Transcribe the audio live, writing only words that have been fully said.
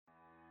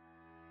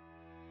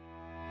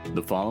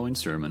The following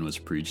sermon was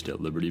preached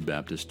at Liberty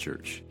Baptist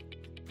Church.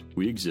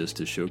 We exist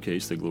to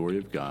showcase the glory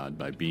of God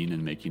by being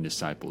and making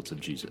disciples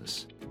of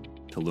Jesus.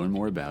 To learn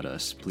more about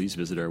us, please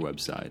visit our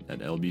website at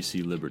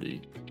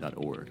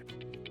lbcliberty.org.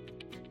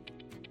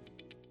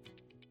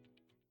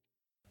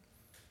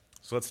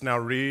 So let's now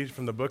read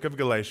from the book of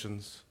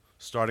Galatians,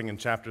 starting in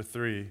chapter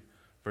 3,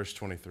 verse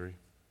 23.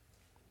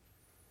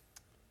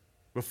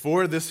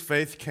 Before this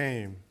faith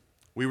came,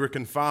 we were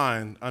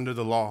confined under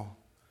the law,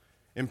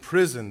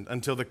 imprisoned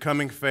until the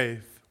coming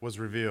faith was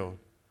revealed.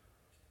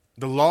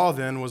 The law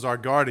then was our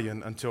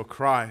guardian until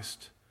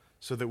Christ,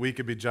 so that we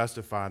could be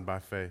justified by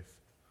faith.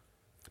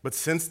 But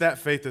since that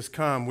faith has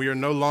come, we are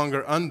no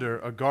longer under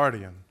a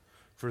guardian,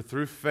 for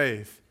through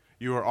faith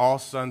you are all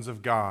sons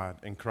of God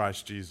in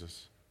Christ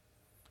Jesus.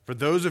 For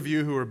those of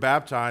you who are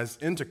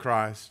baptized into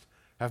Christ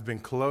have been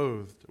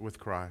clothed with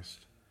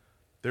Christ.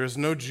 There is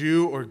no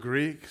Jew or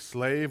Greek,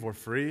 slave or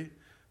free,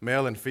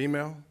 male and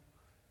female,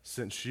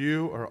 since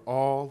you are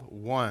all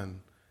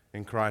one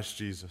in Christ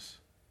Jesus.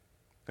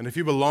 And if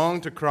you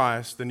belong to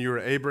Christ, then you are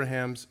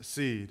Abraham's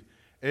seed,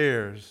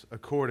 heirs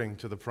according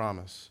to the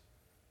promise.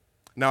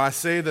 Now I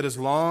say that as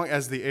long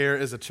as the heir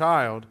is a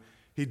child,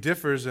 he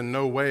differs in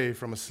no way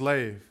from a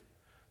slave,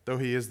 though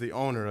he is the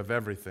owner of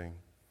everything.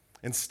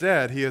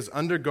 Instead, he is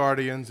under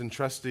guardians and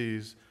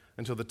trustees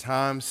until the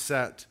time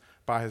set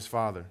by his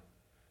father.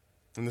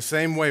 In the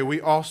same way, we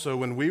also,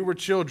 when we were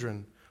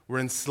children, were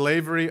in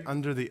slavery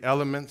under the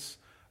elements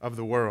of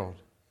the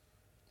world.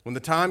 When the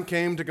time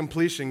came to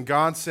completion,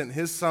 God sent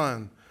his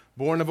Son,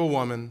 born of a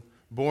woman,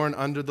 born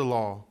under the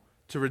law,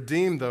 to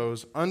redeem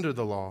those under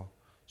the law,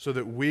 so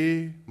that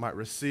we might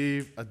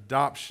receive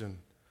adoption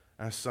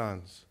as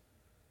sons.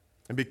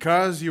 And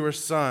because you are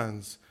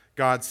sons,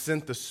 God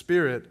sent the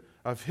Spirit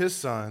of his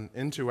Son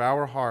into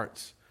our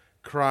hearts,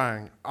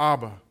 crying,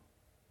 Abba,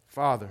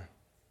 Father.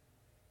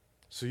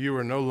 So you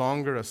are no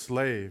longer a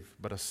slave,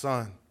 but a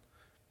son.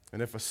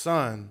 And if a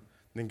son,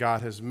 then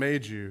God has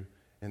made you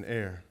an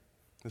heir.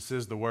 This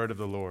is the word of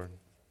the Lord.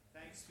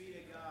 Thanks be to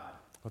God.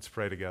 Let's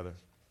pray together.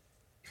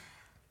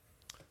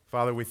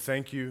 Father, we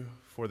thank you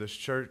for this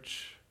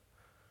church.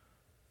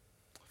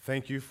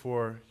 Thank you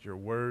for your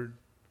word.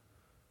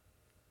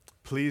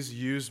 Please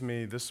use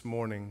me this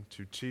morning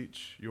to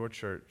teach your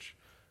church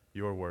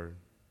your word.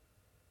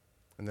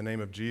 In the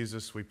name of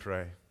Jesus, we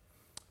pray.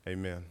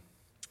 Amen.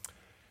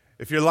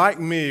 If you're like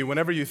me,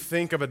 whenever you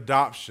think of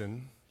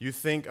adoption, you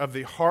think of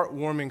the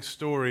heartwarming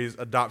stories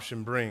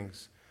adoption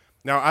brings.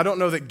 Now, I don't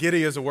know that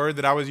giddy is a word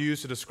that I would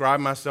use to describe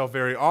myself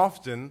very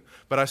often,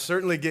 but I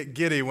certainly get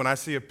giddy when I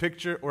see a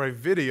picture or a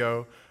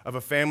video of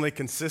a family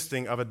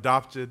consisting of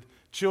adopted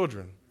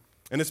children.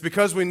 And it's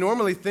because we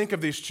normally think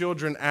of these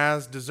children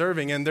as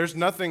deserving, and there's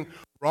nothing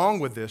wrong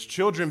with this.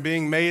 Children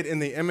being made in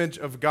the image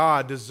of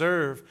God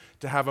deserve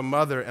to have a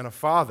mother and a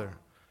father.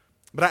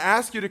 But I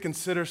ask you to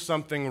consider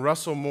something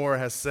Russell Moore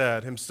has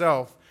said,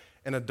 himself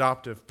an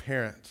adoptive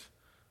parent.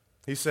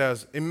 He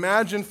says,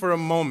 imagine for a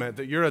moment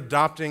that you're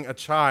adopting a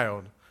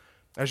child.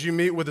 As you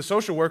meet with a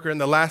social worker in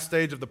the last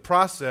stage of the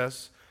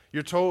process,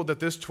 you're told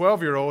that this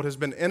 12-year-old has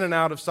been in and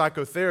out of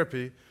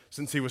psychotherapy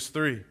since he was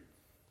 3.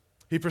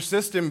 He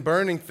persists in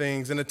burning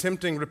things and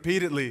attempting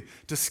repeatedly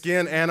to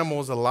skin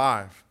animals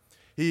alive.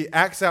 He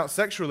acts out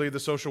sexually, the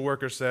social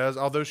worker says,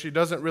 although she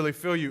doesn't really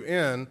fill you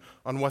in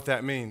on what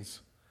that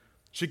means.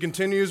 She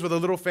continues with a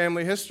little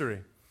family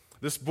history.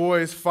 This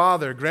boy's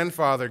father,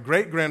 grandfather,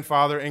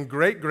 great-grandfather, and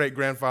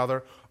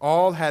great-great-grandfather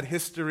all had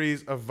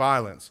histories of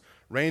violence,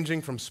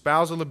 ranging from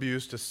spousal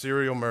abuse to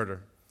serial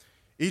murder.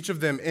 Each of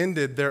them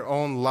ended their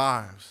own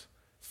lives.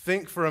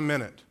 Think for a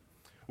minute.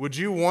 Would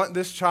you want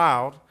this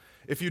child?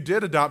 If you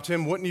did adopt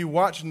him, wouldn't you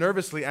watch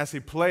nervously as he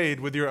played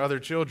with your other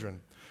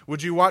children?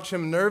 Would you watch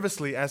him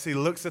nervously as he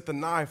looks at the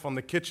knife on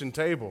the kitchen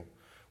table?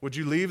 Would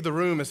you leave the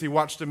room as he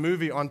watched a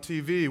movie on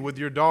TV with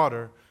your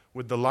daughter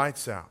with the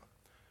lights out?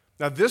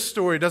 Now, this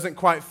story doesn't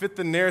quite fit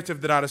the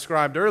narrative that I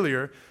described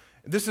earlier.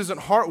 This isn't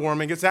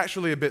heartwarming. It's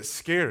actually a bit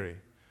scary.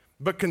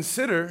 But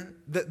consider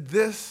that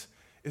this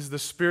is the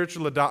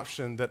spiritual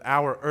adoption that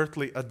our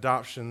earthly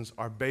adoptions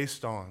are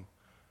based on.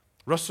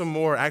 Russell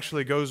Moore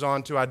actually goes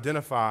on to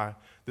identify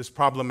this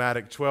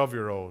problematic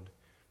 12-year-old.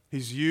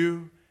 He's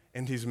you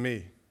and he's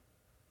me.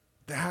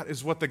 That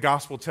is what the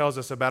gospel tells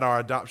us about our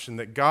adoption,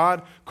 that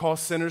God calls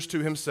sinners to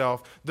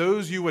himself.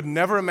 Those you would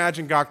never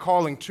imagine God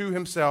calling to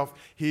himself,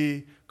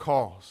 he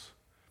calls.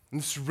 And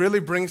this really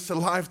brings to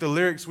life the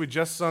lyrics we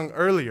just sung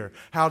earlier,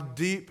 how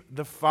deep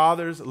the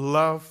Father's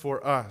love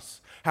for us,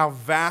 how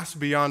vast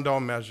beyond all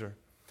measure,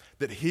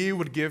 that he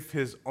would give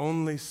his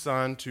only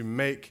Son to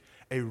make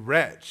a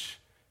wretch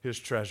his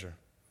treasure.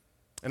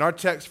 In our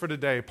text for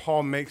today,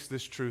 Paul makes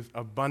this truth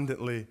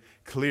abundantly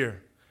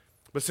clear.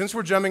 But since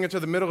we're jumping into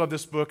the middle of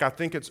this book, I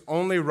think it's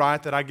only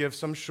right that I give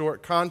some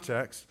short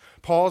context.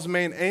 Paul's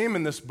main aim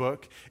in this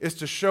book is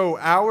to show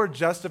our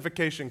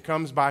justification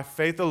comes by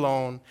faith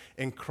alone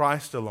in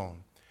Christ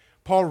alone.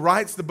 Paul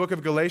writes the book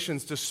of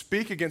Galatians to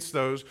speak against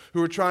those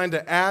who are trying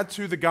to add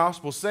to the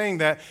gospel, saying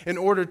that in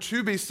order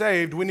to be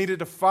saved, we needed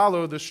to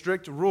follow the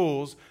strict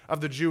rules of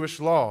the Jewish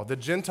law. The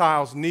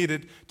Gentiles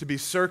needed to be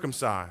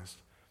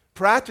circumcised.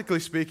 Practically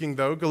speaking,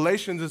 though,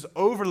 Galatians is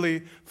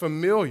overly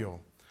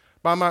familial.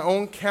 By my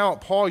own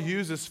count, Paul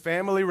uses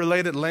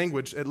family-related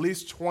language at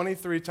least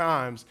 23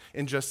 times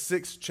in just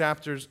 6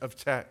 chapters of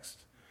text.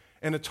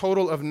 And a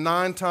total of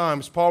 9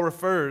 times, Paul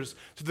refers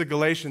to the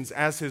Galatians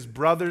as his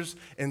brothers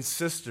and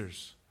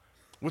sisters.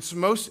 What's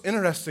most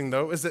interesting,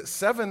 though, is that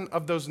 7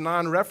 of those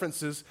 9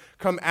 references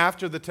come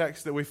after the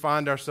text that we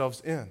find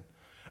ourselves in.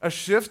 A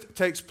shift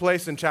takes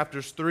place in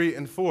chapters 3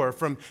 and 4.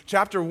 From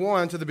chapter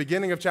 1 to the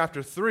beginning of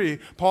chapter 3,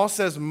 Paul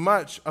says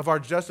much of our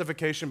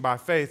justification by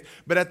faith,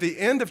 but at the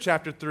end of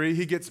chapter 3,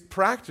 he gets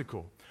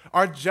practical.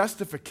 Our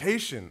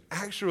justification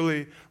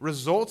actually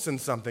results in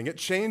something. It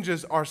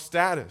changes our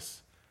status.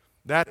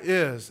 That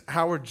is,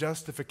 our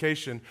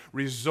justification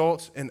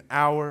results in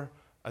our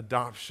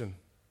adoption.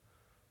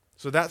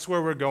 So that's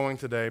where we're going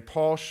today.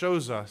 Paul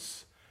shows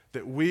us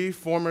that we,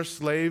 former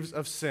slaves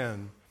of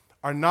sin,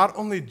 are not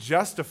only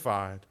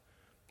justified,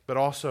 but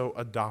also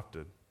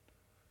adopted.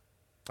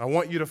 I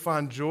want you to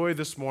find joy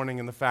this morning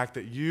in the fact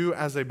that you,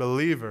 as a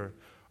believer,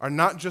 are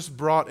not just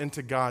brought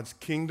into God's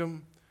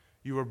kingdom,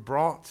 you are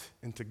brought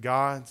into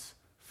God's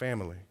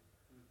family.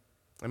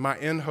 And my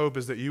end hope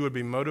is that you would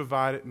be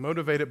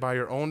motivated by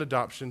your own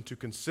adoption to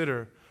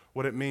consider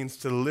what it means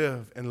to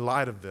live in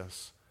light of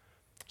this.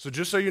 So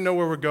just so you know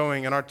where we're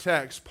going, in our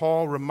text,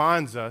 Paul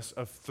reminds us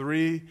of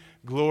 3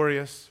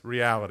 glorious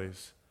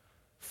realities.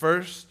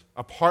 First,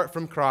 apart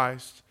from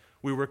Christ,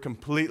 we were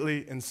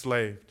completely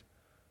enslaved.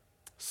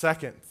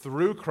 Second,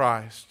 through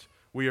Christ,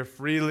 we are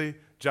freely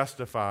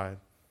justified.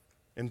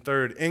 And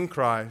third, in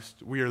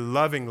Christ, we are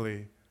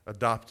lovingly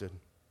adopted.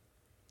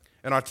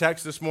 In our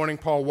text this morning,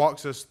 Paul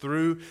walks us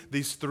through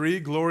these 3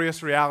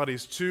 glorious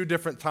realities 2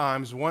 different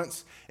times,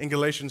 once in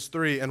Galatians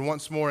 3 and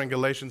once more in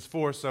Galatians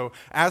 4. So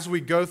as we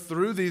go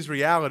through these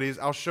realities,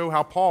 I'll show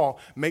how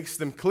Paul makes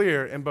them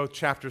clear in both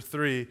chapter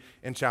 3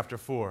 and chapter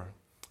 4.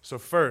 So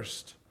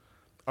first,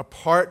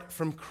 apart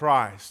from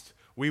Christ,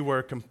 we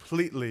were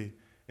completely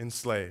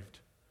enslaved.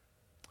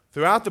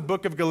 Throughout the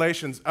book of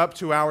Galatians up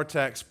to our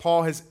text,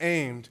 Paul has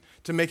aimed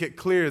to make it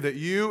clear that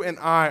you and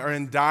I are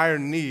in dire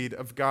need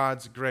of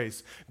God's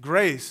grace.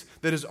 Grace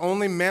that is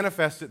only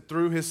manifested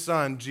through his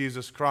Son,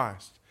 Jesus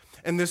Christ.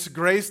 And this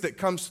grace that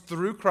comes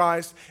through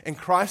Christ and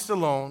Christ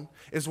alone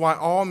is why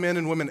all men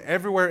and women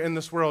everywhere in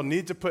this world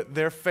need to put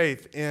their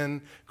faith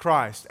in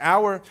Christ.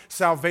 Our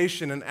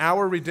salvation and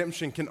our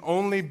redemption can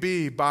only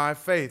be by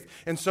faith.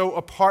 And so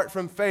apart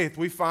from faith,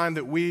 we find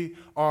that we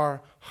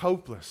are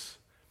hopeless.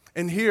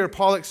 And here,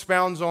 Paul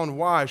expounds on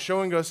why,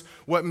 showing us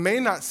what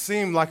may not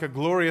seem like a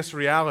glorious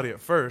reality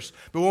at first,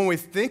 but when we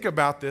think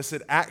about this,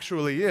 it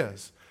actually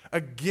is.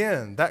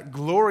 Again, that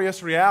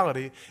glorious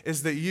reality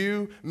is that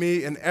you,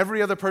 me, and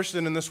every other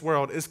person in this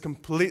world is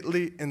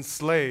completely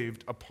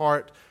enslaved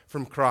apart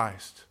from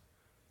Christ.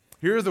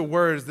 Here are the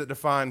words that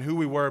define who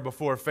we were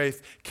before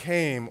faith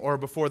came or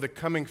before the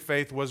coming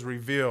faith was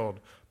revealed,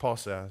 Paul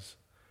says.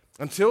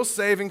 Until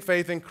saving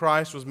faith in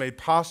Christ was made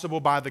possible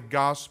by the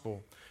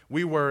gospel,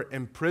 we were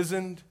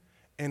imprisoned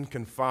and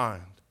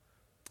confined.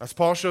 As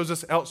Paul shows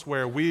us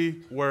elsewhere,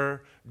 we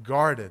were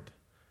guarded.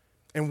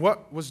 And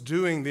what was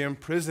doing the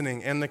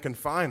imprisoning and the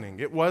confining?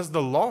 It was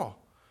the law.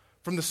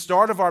 From the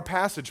start of our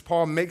passage,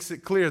 Paul makes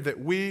it clear that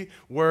we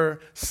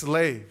were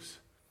slaves.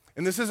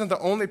 And this isn't the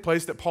only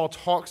place that Paul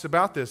talks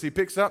about this. He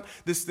picks up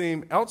this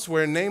theme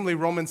elsewhere, namely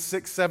Romans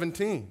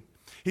 6:17.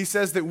 He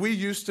says that we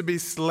used to be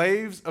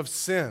slaves of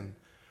sin.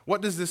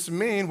 What does this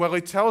mean? Well,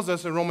 he tells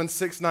us in Romans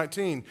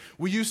 6:19,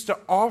 we used to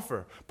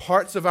offer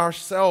parts of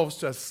ourselves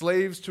to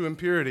slaves to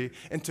impurity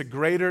and to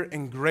greater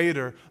and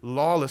greater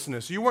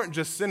lawlessness. You weren't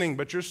just sinning,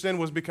 but your sin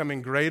was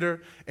becoming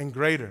greater and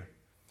greater.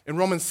 In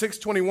Romans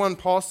 6:21,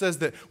 Paul says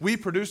that we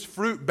produced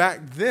fruit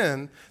back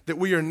then that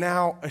we are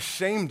now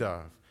ashamed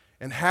of.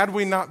 And had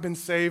we not been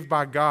saved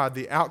by God,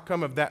 the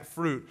outcome of that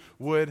fruit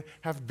would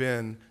have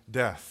been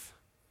death.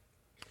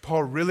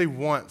 Paul really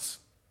wants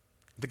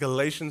the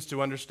Galatians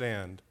to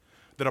understand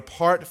that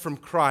apart from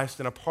Christ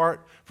and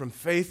apart from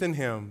faith in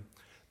him,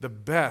 the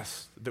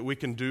best that we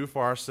can do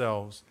for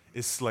ourselves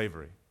is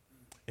slavery,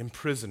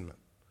 imprisonment.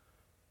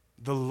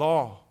 The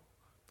law,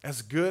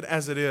 as good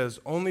as it is,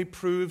 only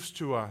proves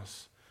to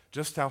us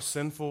just how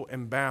sinful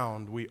and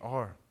bound we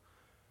are.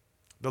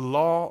 The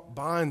law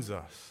binds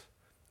us.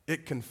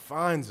 It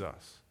confines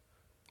us.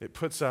 It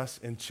puts us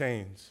in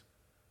chains.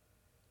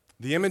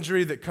 The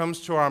imagery that comes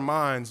to our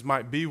minds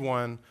might be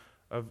one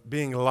of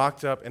being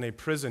locked up in a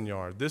prison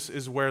yard. This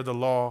is where the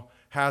law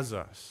has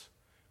us.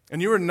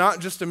 And you are not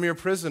just a mere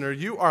prisoner.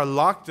 You are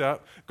locked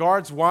up,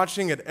 guards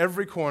watching at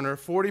every corner,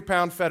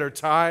 40-pound fetter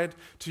tied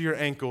to your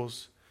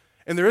ankles.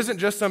 And there isn't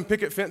just some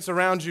picket fence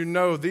around you.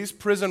 No, these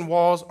prison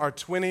walls are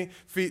 20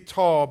 feet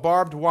tall,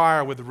 barbed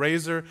wire with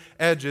razor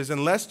edges.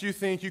 Unless you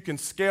think you can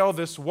scale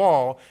this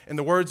wall, in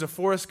the words of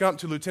Forrest Gump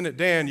to Lieutenant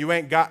Dan, you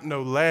ain't got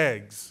no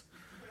legs.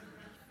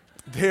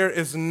 There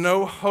is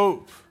no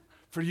hope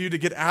for you to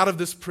get out of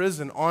this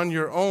prison on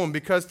your own,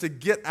 because to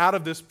get out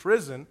of this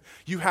prison,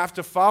 you have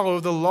to follow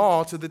the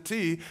law to the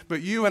T,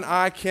 but you and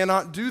I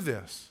cannot do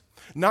this.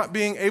 Not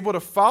being able to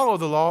follow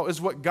the law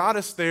is what got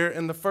us there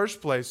in the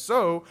first place.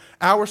 So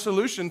our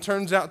solution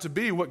turns out to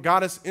be what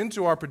got us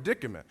into our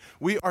predicament.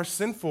 We are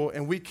sinful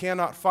and we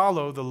cannot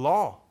follow the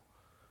law.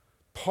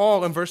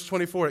 Paul in verse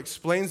 24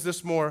 explains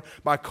this more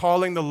by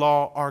calling the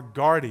law our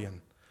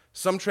guardian.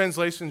 Some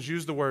translations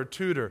use the word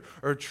tutor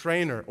or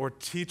trainer or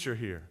teacher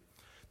here.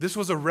 This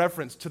was a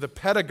reference to the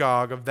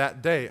pedagogue of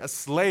that day, a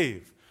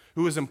slave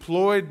who was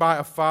employed by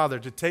a father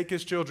to take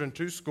his children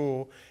to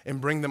school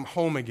and bring them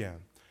home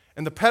again.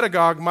 And the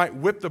pedagogue might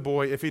whip the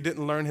boy if he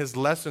didn't learn his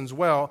lessons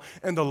well,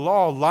 and the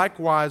law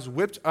likewise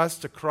whipped us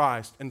to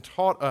Christ and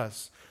taught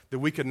us that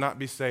we could not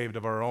be saved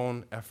of our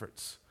own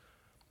efforts.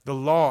 The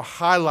law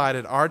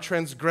highlighted our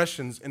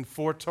transgressions and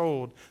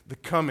foretold the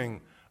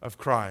coming of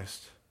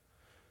Christ.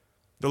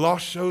 The law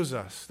shows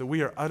us that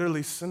we are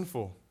utterly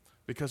sinful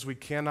because we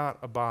cannot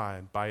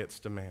abide by its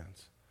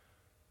demands.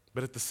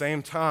 But at the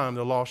same time,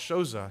 the law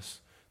shows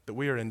us that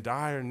we are in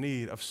dire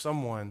need of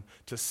someone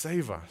to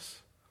save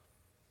us.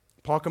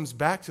 Paul comes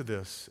back to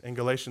this in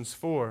Galatians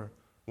 4,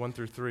 1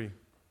 through 3.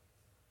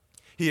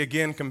 He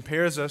again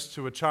compares us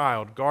to a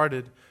child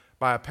guarded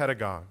by a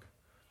pedagogue.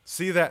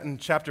 See that in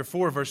chapter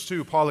 4, verse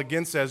 2, Paul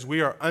again says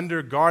we are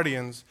under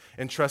guardians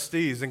and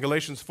trustees. In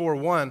Galatians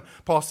 4:1,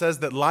 Paul says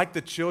that like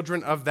the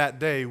children of that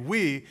day,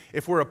 we,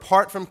 if we're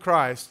apart from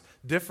Christ,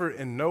 differ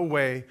in no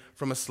way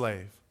from a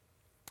slave.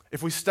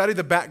 If we study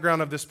the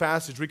background of this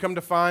passage, we come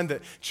to find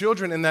that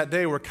children in that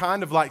day were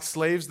kind of like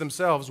slaves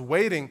themselves,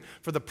 waiting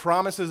for the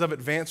promises of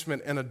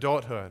advancement in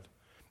adulthood.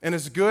 And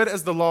as good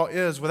as the law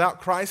is, without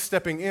Christ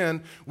stepping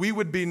in, we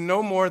would be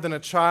no more than a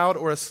child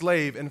or a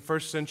slave in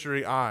first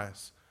century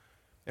eyes.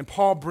 And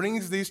Paul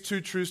brings these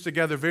two truths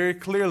together very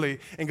clearly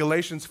in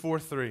Galatians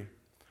 4:3,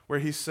 where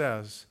he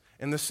says,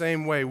 in the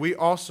same way, we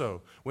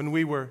also, when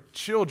we were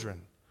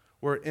children,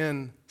 were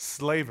in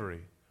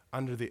slavery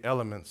under the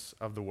elements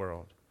of the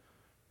world.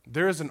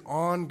 There is an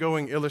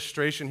ongoing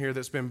illustration here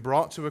that's been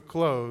brought to a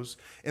close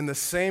in the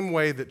same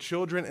way that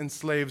children and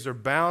slaves are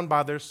bound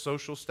by their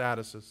social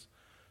statuses,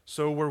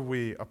 so were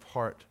we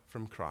apart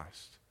from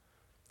Christ.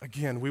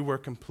 Again, we were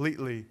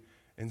completely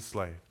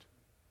enslaved.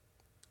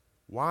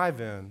 Why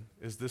then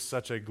is this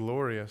such a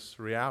glorious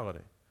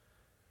reality?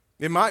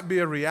 It might be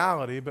a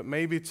reality, but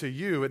maybe to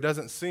you it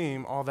doesn't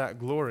seem all that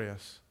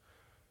glorious.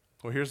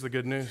 Well, here's the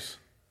good news.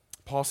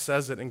 Paul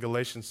says it in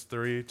Galatians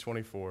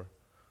 3:24.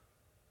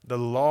 The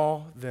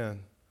law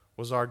then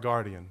was our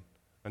guardian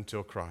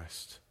until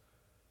Christ.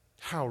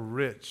 How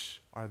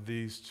rich are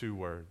these two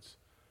words,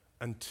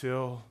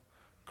 until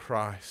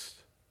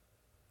Christ.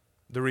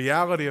 The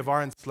reality of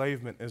our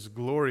enslavement is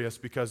glorious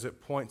because it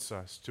points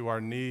us to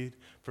our need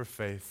for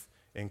faith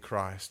in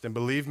Christ. And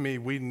believe me,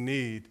 we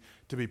need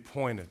to be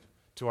pointed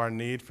to our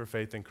need for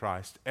faith in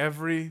Christ.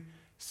 Every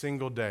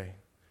single day,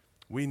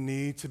 we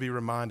need to be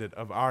reminded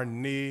of our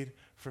need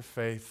for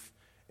faith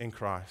in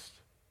Christ.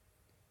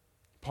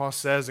 Paul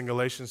says in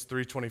Galatians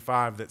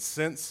 3:25 that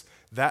since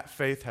that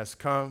faith has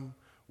come,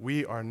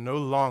 we are no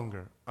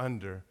longer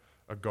under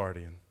a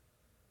guardian.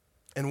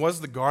 And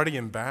was the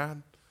guardian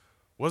bad?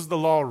 Was the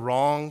law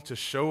wrong to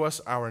show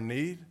us our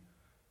need?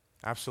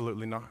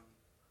 Absolutely not.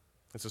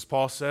 It's as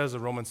Paul says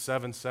in Romans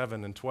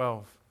 7:7 and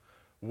 12.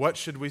 What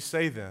should we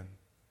say then?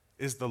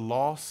 Is the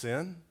law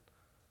sin?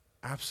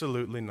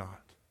 Absolutely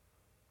not.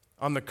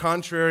 On the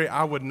contrary,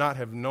 I would not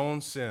have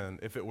known sin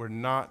if it were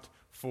not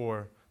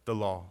for the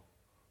law.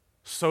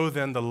 So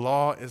then the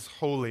law is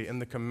holy,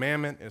 and the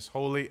commandment is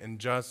holy and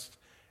just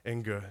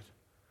and good.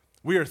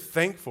 We are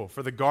thankful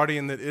for the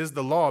guardian that is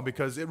the law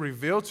because it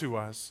revealed to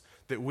us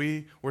that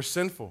we were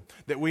sinful,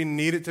 that we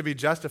needed to be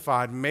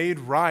justified, made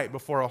right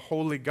before a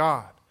holy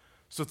God.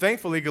 So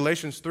thankfully,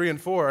 Galatians 3 and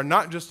 4 are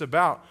not just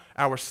about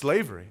our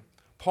slavery.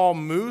 Paul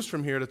moves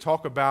from here to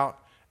talk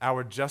about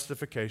our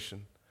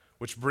justification,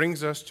 which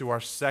brings us to our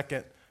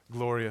second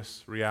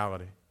glorious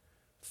reality.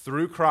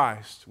 Through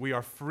Christ, we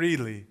are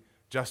freely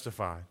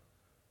justified.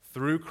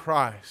 Through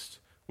Christ,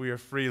 we are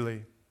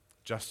freely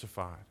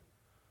justified.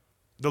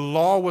 The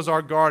law was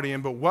our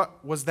guardian, but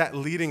what was that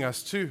leading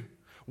us to?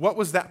 What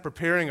was that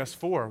preparing us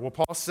for? Well,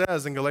 Paul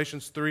says in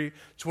Galatians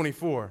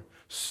 3:24,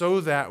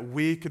 so that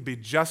we could be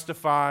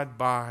justified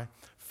by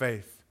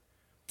faith.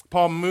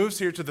 Paul moves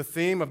here to the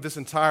theme of this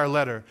entire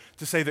letter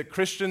to say that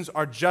Christians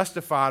are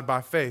justified by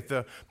faith.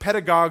 The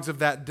pedagogues of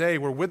that day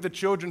were with the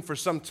children for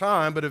some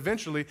time, but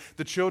eventually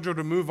the children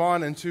would move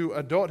on into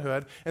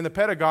adulthood, and the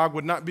pedagogue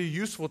would not be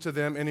useful to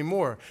them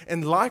anymore.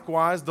 And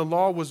likewise, the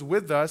law was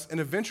with us, and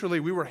eventually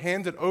we were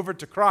handed over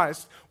to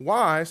Christ.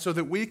 Why? So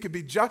that we could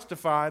be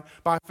justified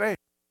by faith.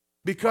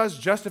 Because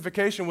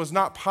justification was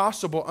not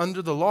possible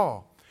under the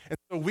law. And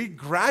so we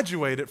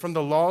graduated from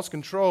the law's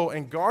control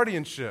and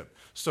guardianship,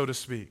 so to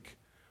speak.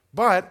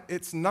 But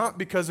it's not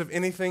because of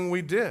anything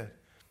we did.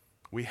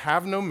 We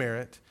have no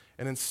merit,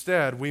 and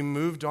instead we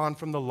moved on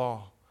from the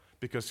law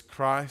because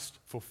Christ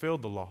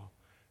fulfilled the law,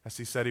 as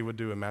he said he would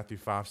do in Matthew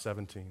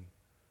 5:17.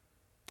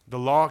 The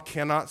law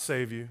cannot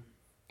save you.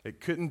 It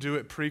couldn't do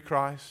it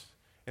pre-Christ,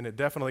 and it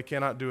definitely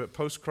cannot do it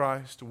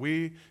post-Christ.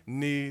 We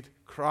need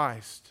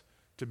Christ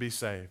to be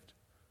saved.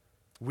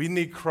 We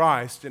need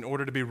Christ in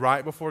order to be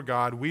right before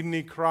God. We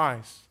need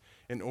Christ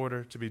in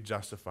order to be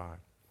justified.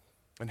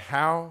 And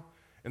how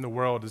in the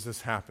world does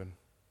this happen?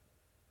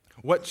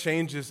 What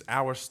changes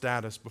our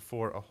status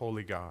before a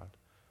holy God?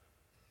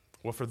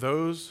 Well, for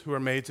those who are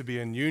made to be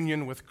in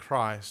union with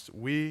Christ,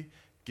 we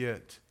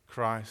get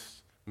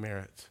Christ's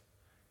merit.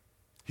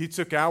 He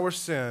took our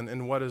sin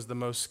in what is the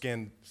most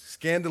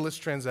scandalous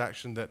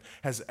transaction that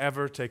has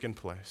ever taken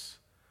place.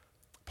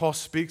 Paul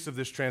speaks of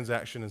this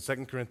transaction in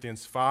 2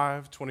 Corinthians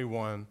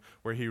 5:21,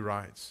 where he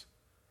writes,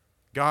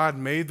 God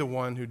made the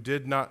one who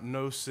did not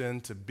know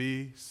sin to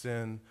be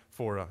sin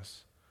for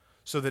us,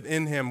 so that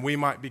in him we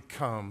might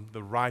become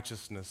the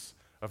righteousness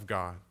of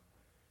God.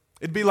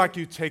 It'd be like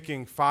you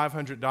taking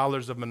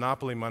 $500 of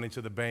Monopoly money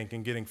to the bank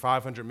and getting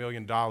 $500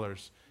 million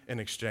in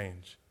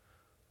exchange.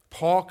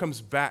 Paul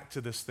comes back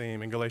to this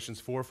theme in Galatians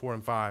 4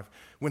 and 5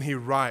 when he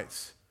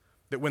writes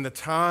that when the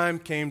time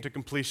came to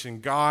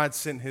completion, God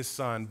sent his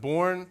son,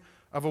 born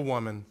of a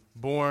woman,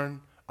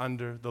 born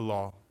under the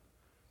law.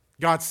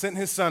 God sent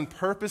his son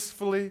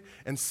purposefully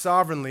and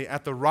sovereignly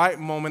at the right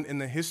moment in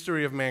the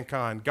history of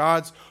mankind.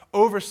 God's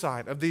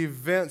oversight of the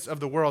events of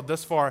the world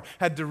thus far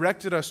had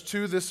directed us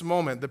to this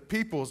moment. The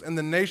peoples and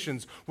the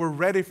nations were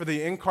ready for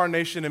the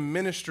incarnation and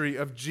ministry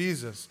of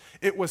Jesus.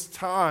 It was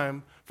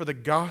time for the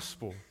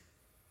gospel.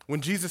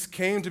 When Jesus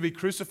came to be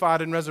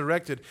crucified and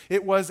resurrected,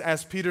 it was,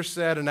 as Peter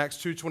said in Acts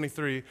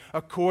 2:23,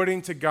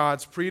 according to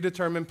God's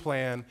predetermined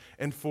plan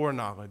and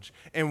foreknowledge.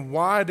 And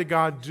why did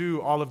God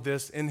do all of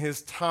this in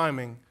his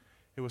timing?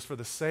 It was for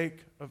the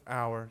sake of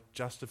our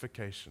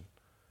justification.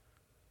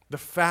 The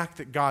fact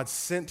that God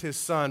sent his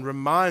son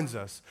reminds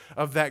us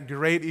of that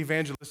great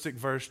evangelistic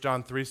verse,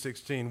 John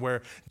 3:16,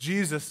 where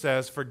Jesus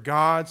says, for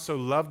God so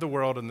loved the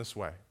world in this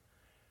way.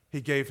 He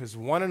gave his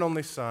one and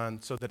only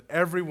son so that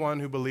everyone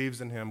who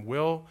believes in him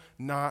will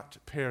not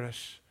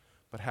perish,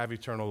 but have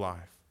eternal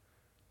life.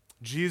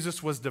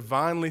 Jesus was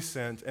divinely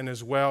sent, and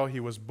as well, he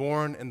was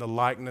born in the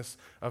likeness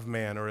of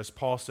man, or as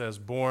Paul says,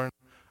 born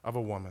of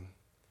a woman.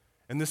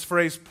 And this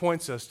phrase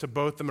points us to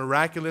both the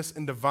miraculous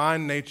and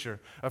divine nature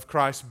of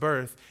Christ's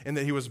birth in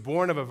that he was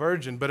born of a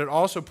virgin, but it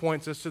also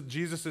points us to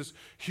Jesus'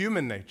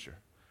 human nature,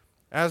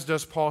 as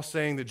does Paul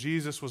saying that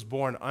Jesus was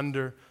born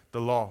under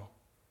the law.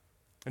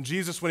 And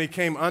Jesus, when he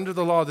came under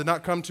the law, did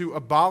not come to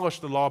abolish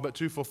the law, but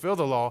to fulfill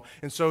the law.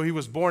 And so he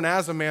was born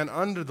as a man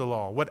under the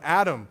law. What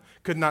Adam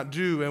could not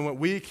do and what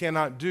we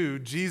cannot do,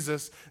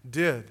 Jesus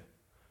did.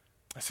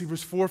 As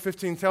Hebrews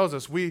 4:15 tells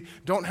us, we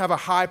don't have a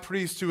high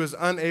priest who is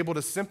unable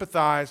to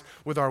sympathize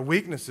with our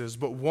weaknesses,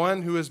 but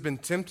one who has been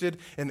tempted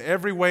in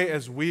every way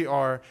as we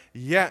are,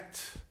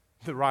 yet,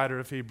 the writer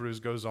of Hebrews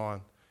goes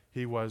on,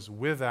 he was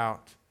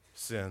without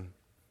sin.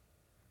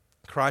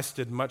 Christ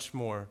did much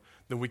more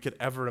than we could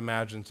ever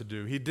imagine to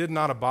do. He did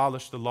not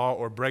abolish the law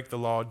or break the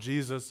law.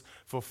 Jesus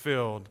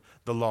fulfilled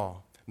the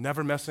law,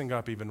 never messing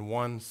up even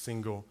one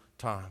single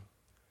time.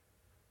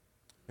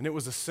 And it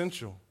was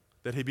essential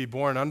that he be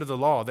born under the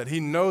law, that he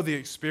know the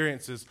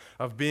experiences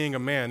of being a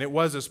man. It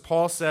was, as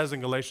Paul says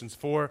in Galatians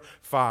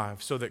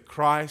 4:5, so that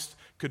Christ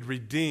could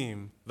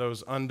redeem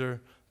those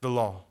under the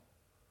law.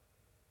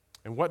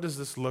 And what does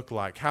this look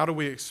like? How do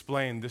we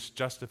explain this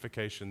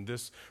justification,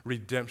 this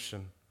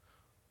redemption?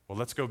 Well,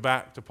 let's go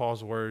back to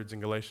Paul's words in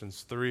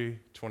Galatians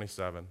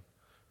 3:27.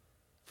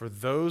 For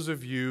those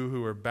of you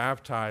who are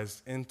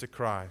baptized into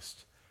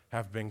Christ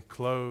have been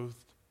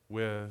clothed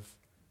with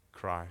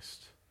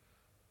Christ.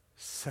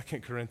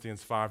 2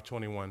 Corinthians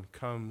 5:21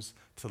 comes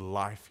to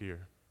life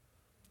here.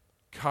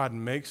 God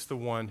makes the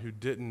one who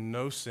didn't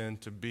know sin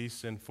to be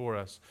sin for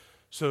us.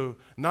 So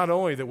not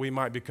only that we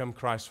might become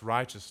Christ's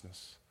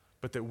righteousness,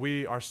 but that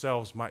we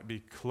ourselves might be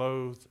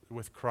clothed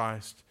with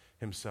Christ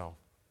himself.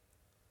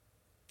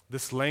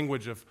 This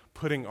language of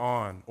putting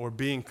on or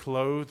being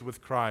clothed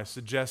with Christ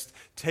suggests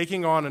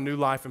taking on a new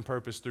life and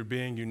purpose through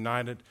being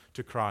united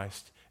to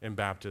Christ in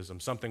baptism,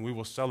 something we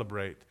will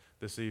celebrate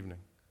this evening.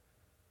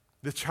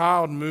 The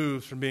child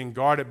moves from being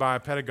guarded by a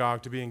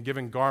pedagogue to being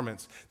given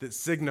garments that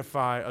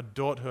signify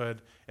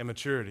adulthood and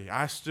maturity.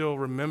 I still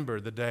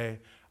remember the day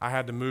I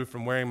had to move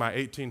from wearing my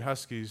 18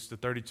 Huskies to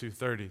 32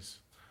 30s.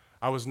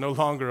 I was no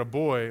longer a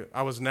boy.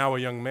 I was now a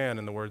young man,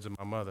 in the words of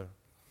my mother.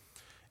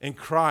 In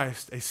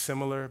Christ, a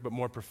similar but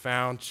more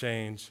profound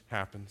change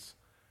happens.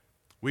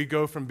 We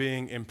go from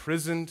being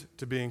imprisoned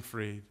to being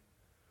freed.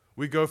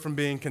 We go from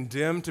being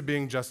condemned to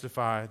being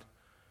justified.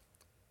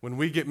 When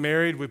we get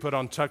married, we put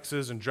on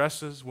tuxes and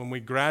dresses. When we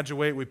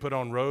graduate, we put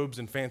on robes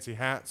and fancy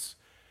hats.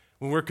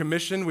 When we're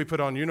commissioned, we put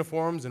on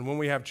uniforms. And when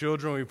we have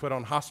children, we put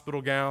on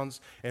hospital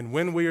gowns. And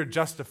when we are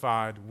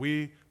justified,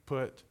 we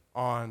put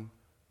on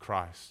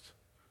Christ.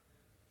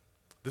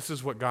 This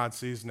is what God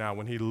sees now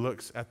when he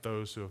looks at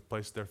those who have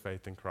placed their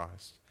faith in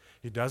Christ.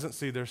 He doesn't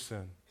see their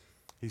sin.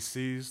 He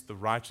sees the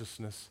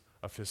righteousness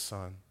of his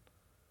Son.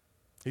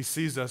 He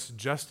sees us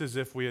just as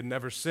if we had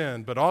never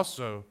sinned, but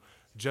also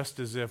just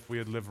as if we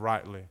had lived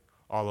rightly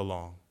all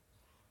along.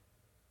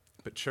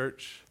 But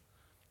church,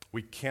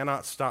 We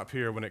cannot stop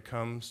here when it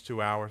comes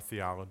to our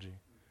theology,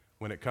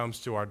 when it comes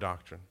to our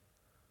doctrine.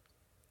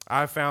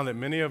 I've found that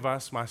many of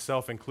us,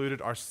 myself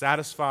included, are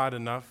satisfied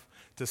enough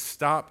to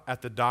stop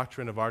at the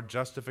doctrine of our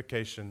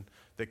justification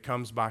that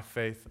comes by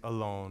faith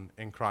alone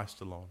in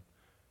Christ alone.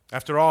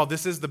 After all,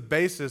 this is the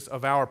basis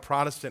of our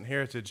Protestant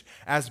heritage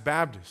as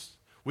Baptists.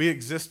 We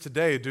exist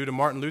today due to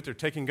Martin Luther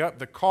taking up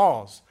the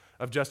cause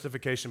of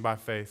justification by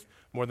faith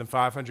more than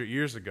 500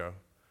 years ago.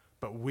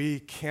 But we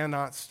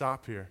cannot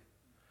stop here.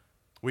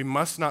 We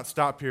must not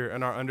stop here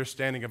in our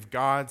understanding of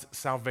God's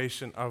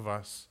salvation of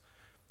us.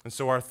 And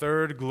so our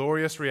third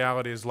glorious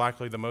reality is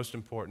likely the most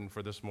important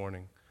for this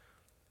morning.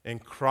 In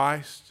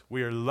Christ,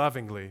 we are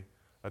lovingly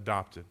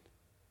adopted.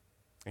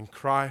 In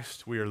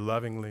Christ, we are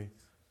lovingly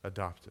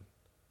adopted.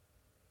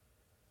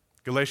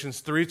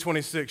 Galatians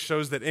 3:26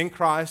 shows that in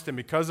Christ and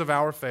because of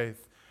our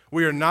faith,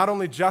 we are not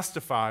only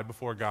justified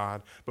before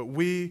God, but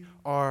we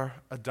are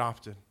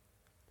adopted.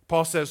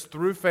 Paul says,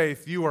 through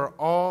faith, you are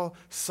all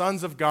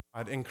sons of God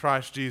in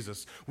Christ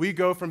Jesus. We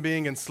go from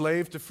being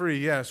enslaved to free,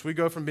 yes. We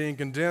go from being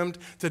condemned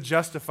to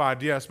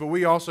justified, yes. But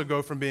we also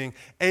go from being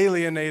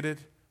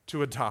alienated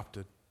to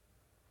adopted.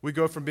 We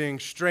go from being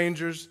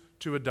strangers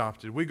to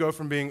adopted. We go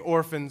from being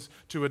orphans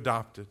to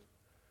adopted.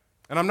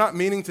 And I'm not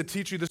meaning to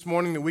teach you this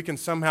morning that we can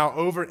somehow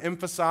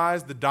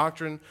overemphasize the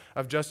doctrine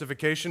of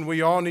justification.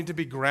 We all need to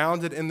be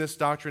grounded in this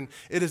doctrine.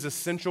 It is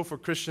essential for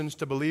Christians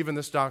to believe in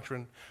this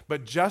doctrine.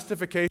 But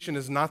justification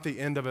is not the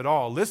end of it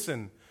all.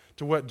 Listen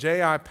to what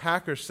J.I.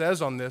 Packer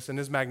says on this in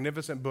his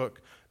magnificent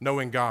book,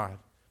 Knowing God.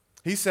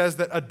 He says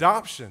that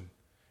adoption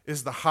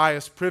is the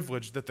highest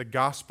privilege that the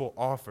gospel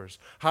offers,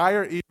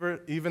 higher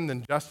even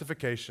than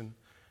justification.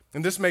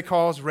 And this may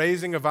cause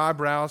raising of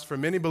eyebrows, for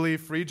many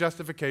believe free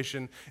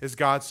justification is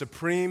God's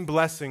supreme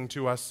blessing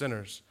to us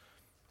sinners.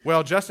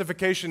 Well,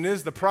 justification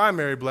is the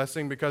primary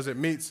blessing because it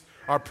meets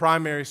our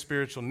primary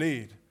spiritual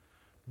need.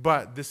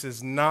 But this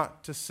is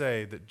not to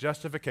say that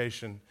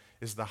justification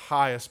is the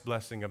highest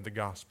blessing of the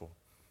gospel.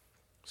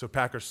 So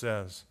Packer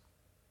says,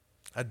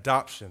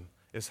 adoption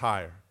is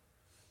higher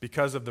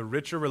because of the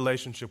richer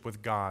relationship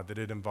with God that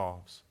it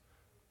involves.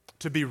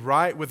 To be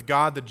right with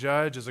God the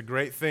judge is a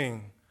great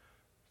thing,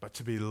 but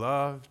to be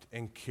loved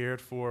and cared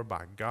for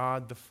by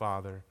God the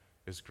Father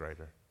is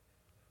greater.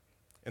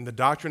 In the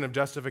doctrine of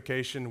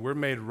justification, we're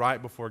made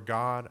right before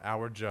God,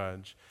 our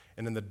judge.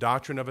 And in the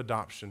doctrine of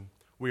adoption,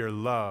 we are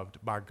loved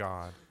by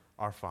God,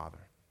 our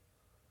Father.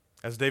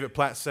 As David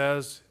Platt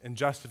says, in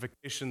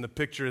justification, the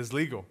picture is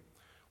legal.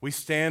 We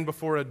stand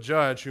before a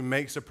judge who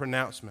makes a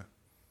pronouncement.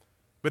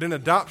 But in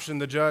adoption,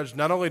 the judge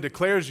not only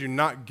declares you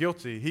not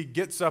guilty, he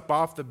gets up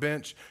off the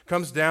bench,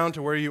 comes down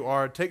to where you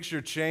are, takes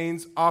your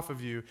chains off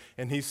of you,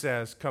 and he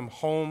says, come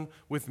home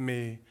with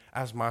me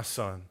as my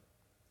son.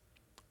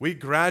 We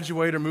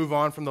graduate or move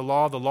on from the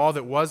law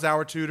that was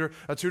our tutor,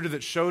 a tutor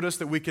that showed us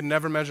that we could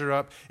never measure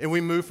up, and we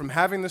move from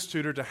having this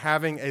tutor to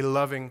having a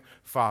loving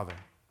father.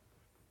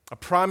 A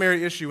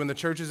primary issue in the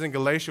churches in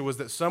Galatia was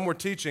that some were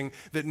teaching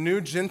that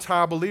new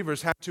Gentile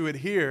believers had to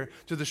adhere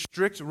to the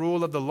strict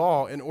rule of the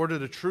law in order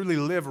to truly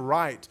live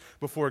right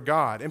before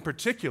God. In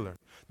particular,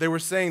 they were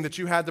saying that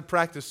you had to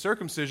practice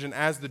circumcision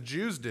as the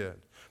Jews did,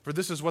 for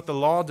this is what the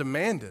law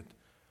demanded.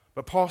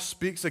 But Paul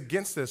speaks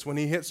against this when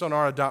he hits on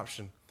our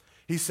adoption.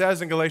 He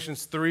says in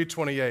Galatians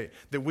 3:28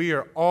 that we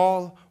are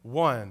all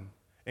one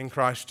in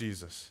Christ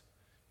Jesus.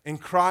 In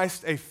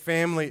Christ, a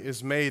family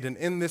is made, and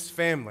in this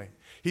family,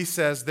 he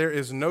says there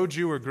is no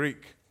Jew or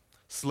Greek,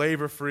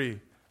 slave or free,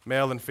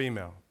 male and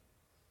female.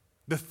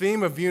 The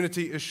theme of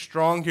unity is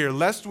strong here,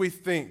 lest we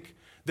think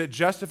that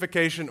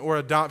justification or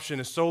adoption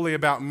is solely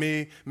about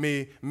me,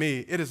 me,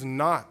 me. It is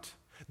not.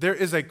 There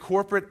is a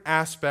corporate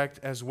aspect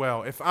as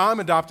well. If I'm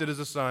adopted as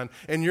a son,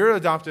 and you're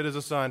adopted as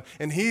a son,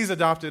 and he's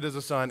adopted as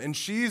a son, and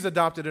she's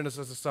adopted as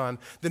a son,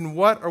 then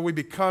what are we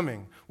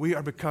becoming? We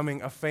are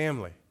becoming a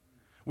family.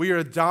 We are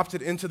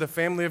adopted into the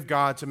family of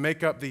God to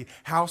make up the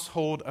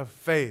household of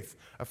faith,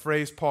 a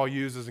phrase Paul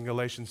uses in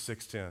Galatians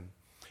 6:10.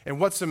 And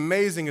what's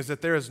amazing is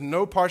that there is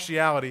no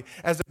partiality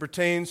as it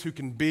pertains who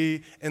can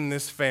be in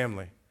this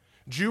family.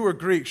 Jew or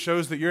Greek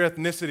shows that your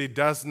ethnicity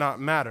does not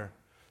matter.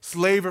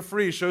 Slave or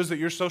free shows that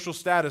your social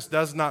status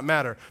does not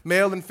matter.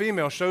 Male and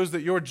female shows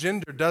that your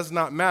gender does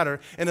not matter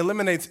and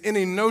eliminates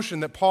any notion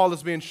that Paul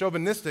is being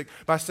chauvinistic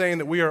by saying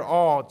that we are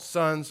all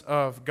sons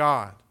of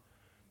God.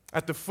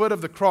 At the foot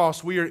of the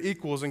cross, we are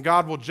equals, and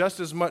God will just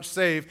as much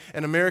save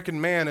an American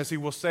man as he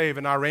will save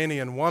an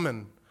Iranian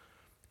woman.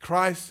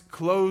 Christ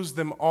clothes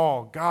them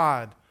all.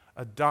 God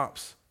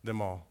adopts them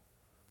all.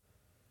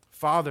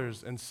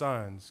 Fathers and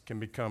sons can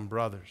become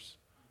brothers.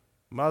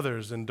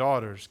 Mothers and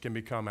daughters can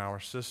become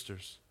our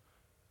sisters.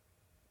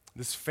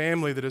 This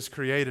family that is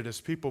created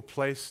as people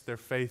place their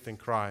faith in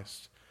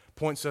Christ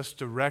points us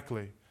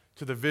directly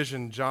to the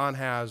vision John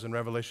has in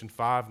Revelation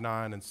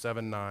 5:9 and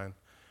 7:9,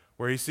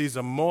 where he sees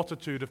a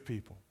multitude of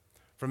people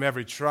from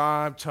every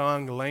tribe,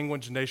 tongue,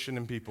 language, nation,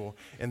 and people,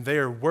 and they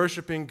are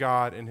worshiping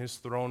God in his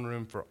throne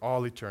room for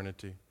all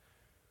eternity.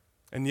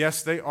 And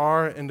yes, they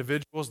are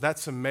individuals.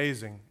 That's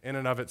amazing in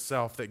and of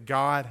itself that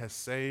God has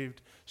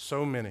saved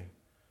so many.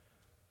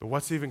 But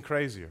what's even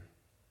crazier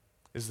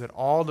is that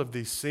all of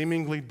these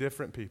seemingly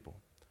different people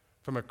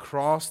from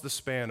across the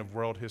span of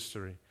world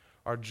history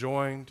are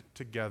joined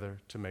together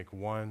to make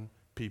one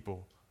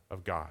people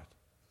of God,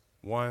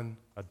 one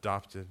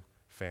adopted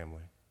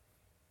family.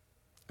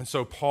 And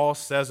so Paul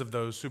says of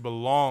those who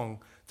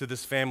belong to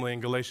this family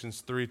in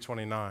Galatians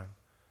 3:29,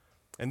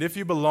 "And if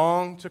you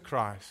belong to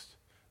Christ,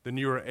 then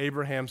you are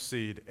Abraham's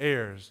seed,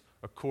 heirs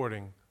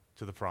according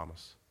to the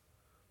promise."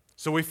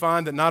 So we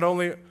find that not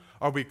only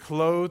are we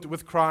clothed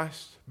with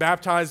Christ,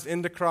 baptized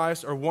into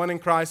Christ, or one in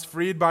Christ,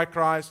 freed by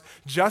Christ,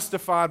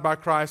 justified by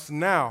Christ,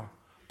 now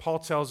Paul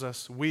tells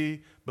us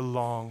we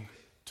belong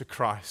to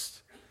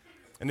Christ.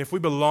 And if we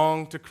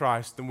belong to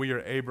Christ, then we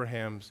are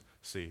Abraham's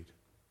seed.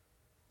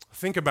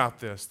 Think about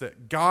this,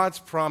 that God's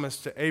promise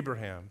to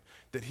Abraham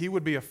that he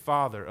would be a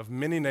father of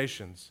many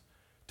nations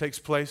takes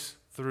place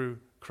through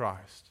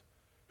Christ,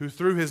 who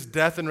through his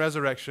death and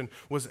resurrection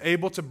was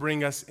able to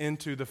bring us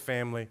into the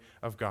family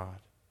of God.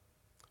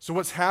 So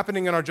what's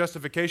happening in our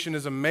justification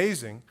is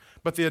amazing,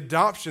 but the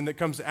adoption that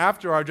comes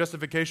after our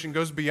justification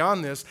goes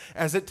beyond this,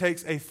 as it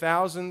takes a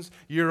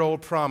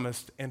 1,000-year-old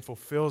promise and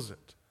fulfills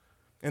it.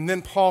 And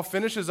then Paul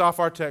finishes off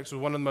our text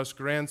with one of the most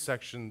grand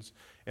sections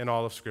in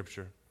all of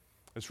Scripture.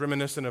 It's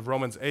reminiscent of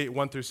Romans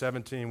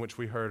 8:1-17, which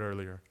we heard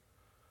earlier.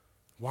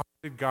 Why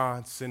did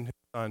God send his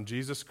Son,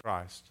 Jesus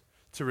Christ,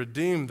 to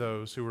redeem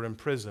those who were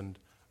imprisoned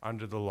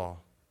under the law?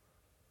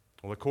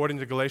 Well, according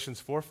to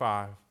Galatians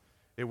 4:5,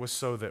 it was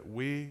so that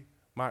we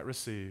might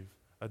receive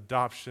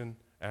adoption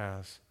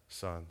as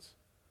sons.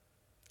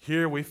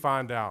 Here we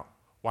find out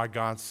why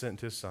God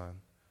sent his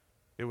Son.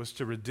 It was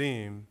to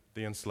redeem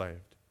the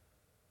enslaved.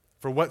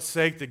 For what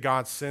sake did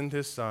God send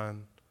his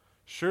Son?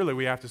 Surely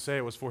we have to say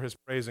it was for his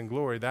praise and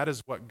glory. That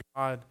is what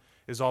God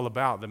is all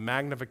about, the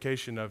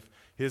magnification of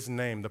his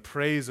name, the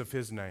praise of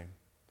his name.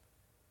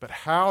 But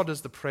how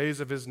does the praise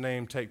of his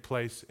name take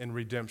place in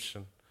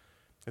redemption?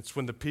 It's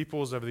when the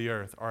peoples of the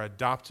earth are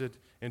adopted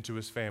into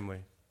his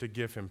family to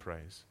give him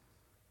praise.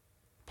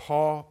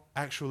 Paul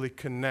actually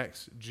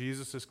connects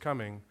Jesus'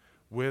 coming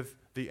with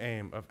the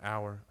aim of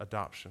our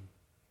adoption.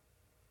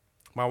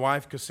 My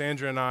wife,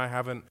 Cassandra, and I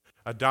haven't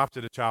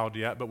adopted a child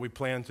yet, but we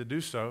plan to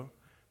do so.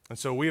 And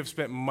so we have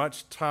spent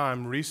much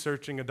time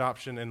researching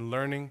adoption and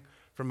learning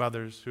from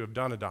others who have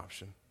done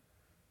adoption.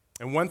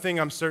 And one thing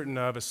I'm certain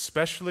of,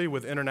 especially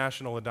with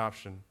international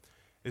adoption,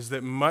 is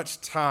that much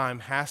time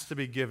has to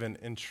be given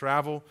in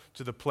travel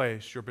to the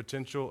place your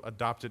potential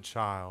adopted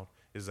child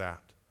is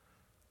at.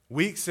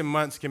 Weeks and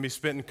months can be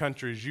spent in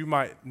countries you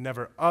might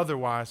never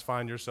otherwise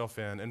find yourself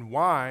in. And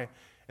why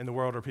in the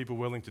world are people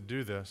willing to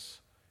do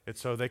this?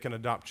 It's so they can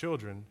adopt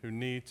children who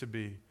need to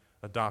be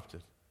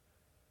adopted.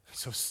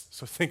 So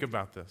think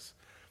about this,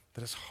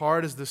 that as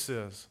hard as this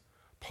is,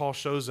 Paul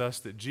shows us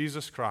that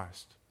Jesus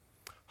Christ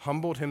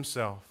humbled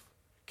himself,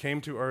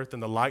 came to earth in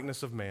the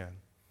likeness of man,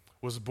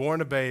 was born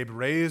a babe,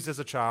 raised as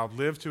a child,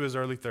 lived to his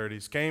early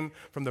 30s, came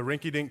from the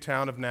rinky-dink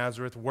town of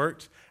Nazareth,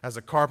 worked as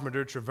a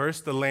carpenter,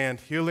 traversed the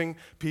land, healing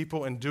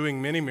people and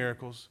doing many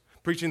miracles,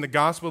 preaching the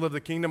gospel of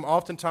the kingdom,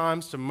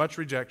 oftentimes to much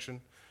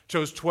rejection,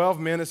 chose 12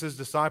 men as his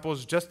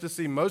disciples just to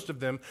see most of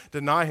them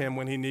deny him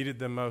when he needed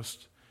them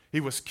most. He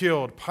was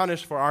killed,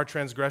 punished for our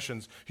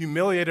transgressions,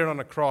 humiliated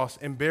on a cross,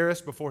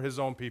 embarrassed before his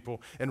own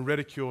people, and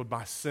ridiculed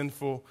by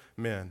sinful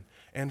men.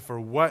 And for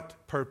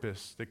what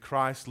purpose did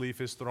Christ leave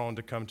his throne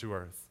to come to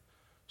earth?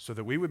 So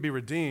that we would be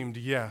redeemed,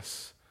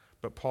 yes,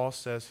 but Paul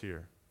says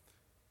here,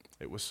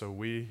 it was so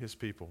we, his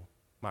people,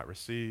 might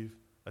receive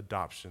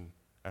adoption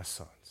as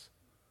sons.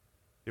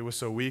 It was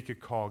so we could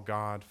call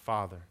God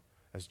Father,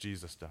 as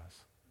Jesus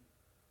does.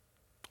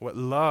 What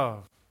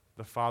love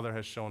the Father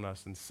has shown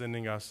us in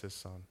sending us his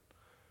Son.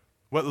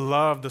 What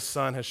love the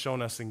Son has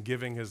shown us in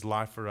giving his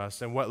life for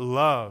us. And what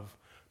love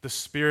the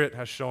Spirit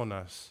has shown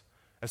us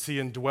as he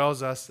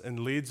indwells us and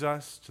leads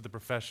us to the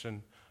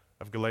profession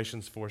of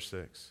Galatians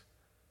 4:6.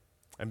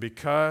 And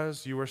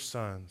because you are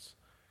sons,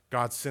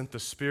 God sent the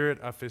Spirit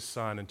of his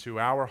Son into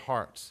our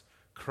hearts,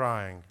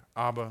 crying,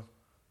 Abba,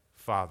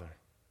 Father.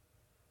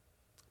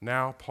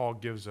 Now Paul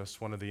gives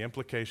us one of the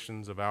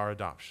implications of our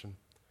adoption.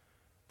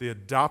 The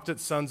adopted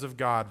sons of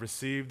God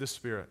receive the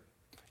Spirit.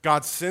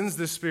 God sends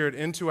the Spirit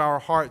into our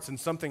hearts, and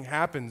something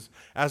happens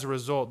as a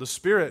result. The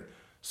Spirit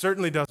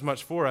certainly does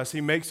much for us.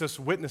 He makes us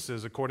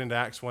witnesses, according to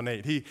Acts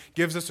 1:8. He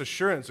gives us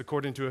assurance,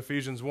 according to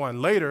Ephesians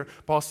 1. Later,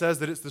 Paul says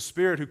that it's the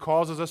Spirit who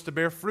causes us to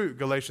bear fruit,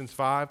 Galatians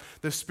 5.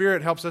 The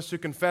Spirit helps us to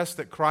confess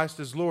that Christ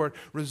is Lord,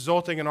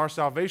 resulting in our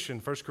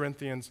salvation, 1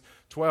 Corinthians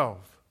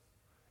 12.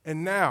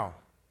 And now,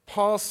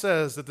 Paul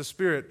says that the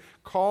Spirit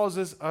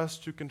causes us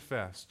to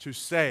confess, to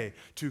say,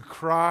 to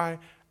cry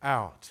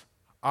out,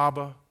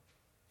 Abba,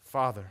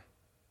 Father.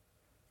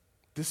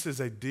 This is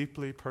a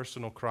deeply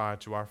personal cry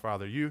to our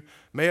Father. You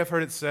may have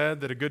heard it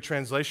said that a good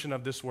translation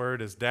of this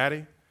word is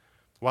daddy.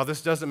 While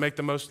this doesn't make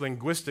the most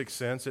linguistic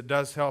sense, it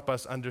does help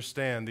us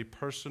understand the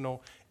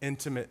personal,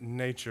 intimate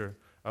nature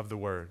of the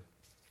word.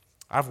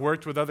 I've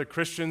worked with other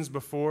Christians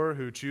before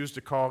who choose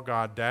to call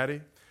God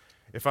daddy.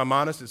 If I'm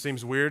honest, it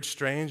seems weird,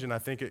 strange, and I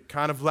think it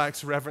kind of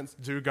lacks reverence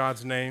to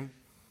God's name.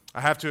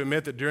 I have to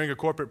admit that during a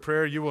corporate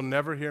prayer, you will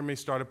never hear me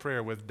start a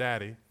prayer with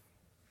Daddy.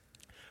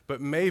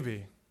 But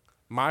maybe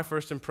my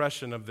first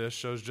impression of this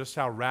shows just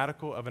how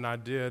radical of an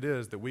idea it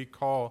is that we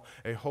call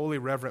a holy,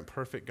 reverent,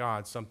 perfect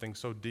God something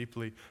so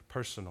deeply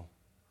personal.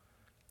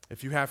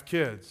 If you have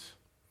kids,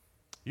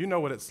 you know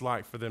what it's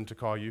like for them to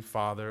call you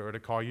Father or to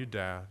call you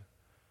Dad.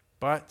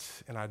 But,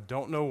 and I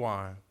don't know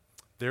why,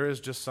 there is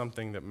just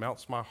something that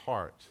melts my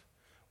heart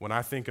when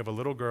I think of a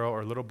little girl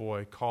or a little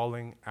boy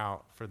calling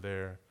out for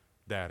their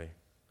daddy.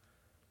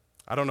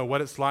 I don't know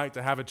what it's like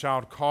to have a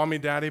child call me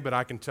daddy, but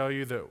I can tell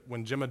you that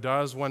when Gemma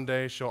does one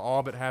day, she'll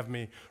all but have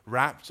me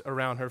wrapped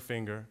around her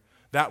finger.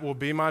 That will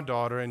be my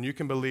daughter, and you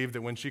can believe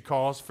that when she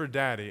calls for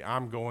daddy,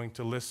 I'm going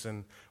to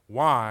listen.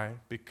 Why?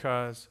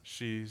 Because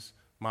she's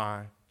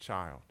my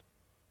child.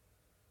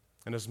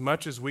 And as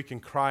much as we can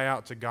cry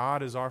out to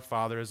God as our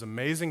Father, as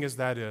amazing as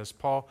that is,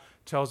 Paul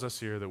tells us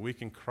here that we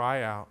can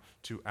cry out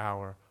to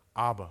our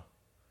Abba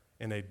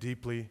in a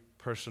deeply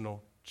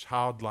personal,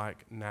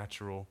 childlike,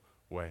 natural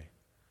way.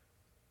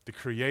 The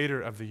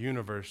creator of the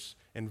universe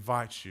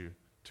invites you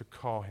to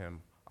call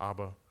him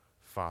Abba,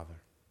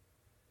 Father.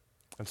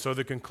 And so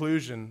the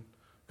conclusion,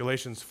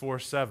 Galatians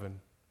 4:7,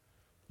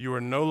 you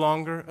are no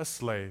longer a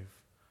slave,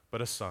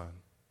 but a son.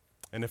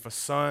 And if a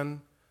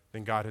son,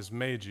 then God has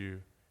made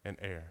you an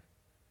heir.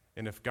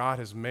 And if God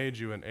has made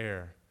you an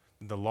heir,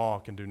 then the law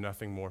can do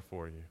nothing more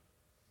for you.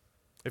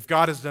 If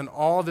God has done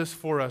all this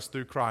for us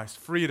through Christ,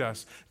 freed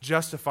us,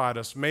 justified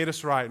us, made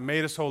us right,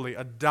 made us holy,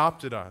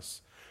 adopted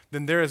us,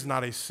 then there is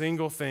not a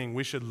single thing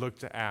we should look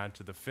to add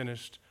to the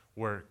finished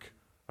work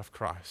of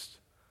Christ.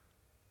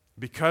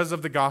 Because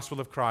of the gospel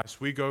of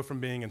Christ, we go from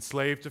being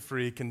enslaved to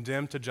free,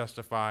 condemned to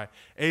justify,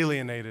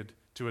 alienated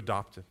to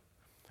adopted.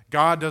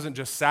 God doesn't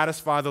just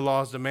satisfy the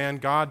law's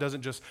demand. God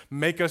doesn't just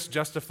make us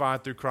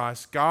justified through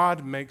Christ.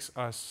 God makes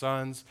us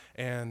sons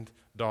and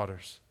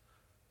daughters.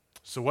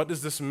 So what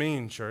does this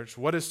mean, church?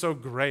 What is so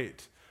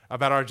great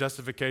about our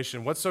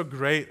justification? What's so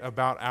great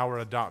about our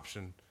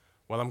adoption?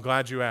 Well, I'm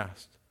glad you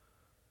asked.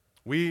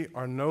 We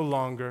are no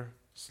longer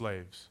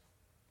slaves.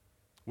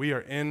 We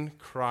are in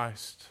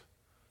Christ.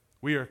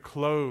 We are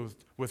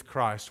clothed with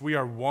Christ. We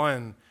are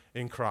one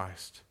in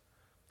Christ.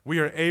 We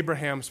are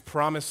Abraham's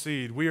promised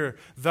seed. We are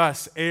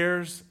thus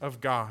heirs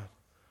of God.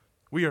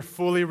 We are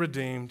fully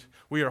redeemed.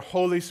 We are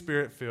Holy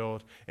Spirit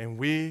filled, and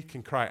we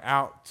can cry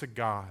out to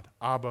God,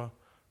 Abba,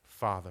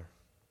 Father.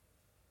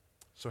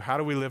 So how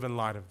do we live in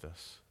light of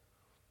this?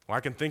 Well,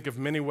 I can think of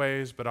many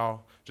ways, but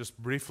I'll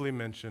just briefly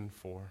mention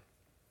 4.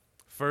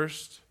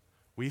 First,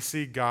 we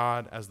see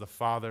God as the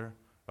Father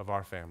of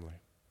our family.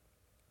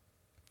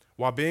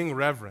 While being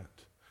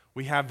reverent,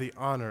 we have the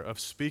honor of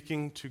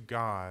speaking to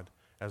God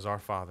as our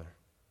Father.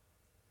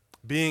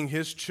 Being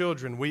His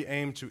children, we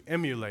aim to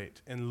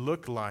emulate and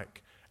look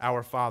like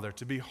our Father,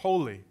 to be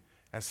holy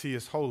as He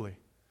is holy.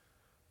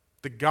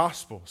 The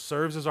gospel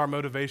serves as our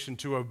motivation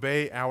to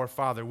obey our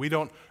Father. We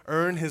don't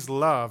earn His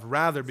love.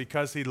 Rather,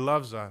 because He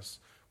loves us,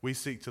 we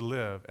seek to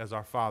live as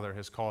our Father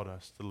has called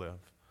us to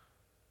live.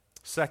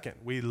 Second,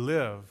 we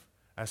live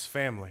as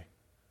family.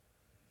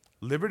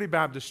 Liberty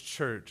Baptist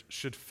Church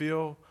should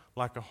feel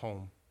like a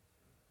home.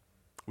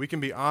 We can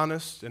be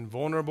honest and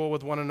vulnerable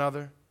with one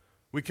another.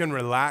 We can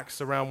relax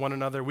around one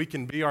another. We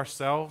can be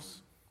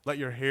ourselves. Let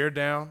your hair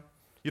down.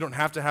 You don't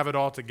have to have it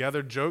all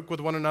together. Joke with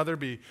one another.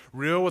 Be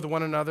real with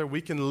one another.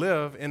 We can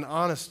live in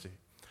honesty.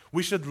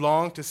 We should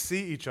long to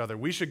see each other.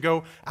 We should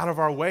go out of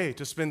our way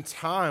to spend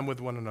time with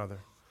one another.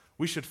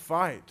 We should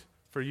fight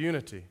for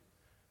unity.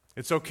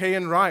 It's okay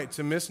and right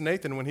to miss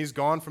Nathan when he's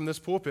gone from this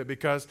pulpit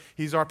because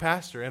he's our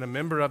pastor and a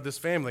member of this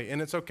family.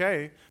 And it's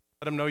okay to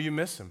let him know you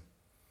miss him.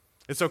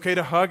 It's okay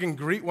to hug and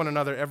greet one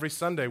another every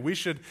Sunday. We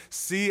should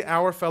see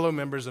our fellow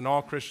members and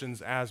all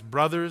Christians as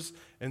brothers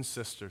and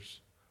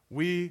sisters.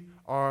 We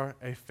are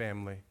a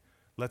family.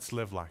 Let's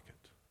live like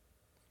it.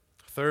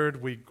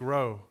 Third, we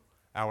grow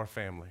our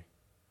family.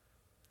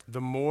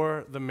 The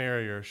more, the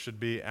merrier should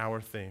be our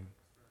theme.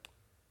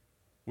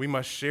 We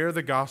must share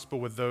the gospel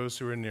with those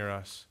who are near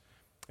us,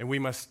 and we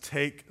must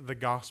take the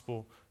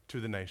gospel to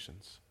the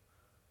nations,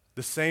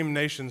 the same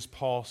nations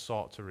Paul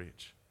sought to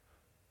reach.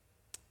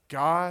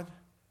 God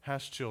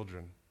has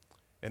children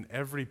in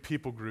every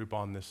people group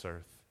on this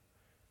earth,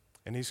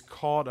 and He's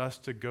called us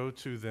to go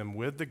to them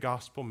with the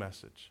gospel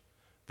message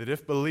that,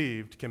 if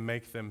believed, can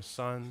make them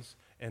sons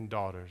and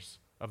daughters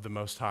of the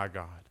Most High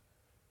God.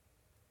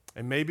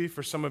 And maybe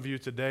for some of you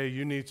today,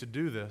 you need to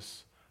do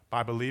this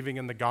by believing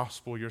in the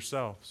gospel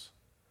yourselves.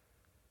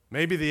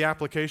 Maybe the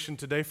application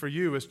today for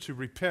you is to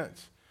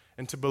repent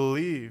and to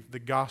believe the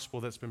gospel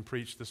that's been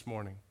preached this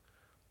morning.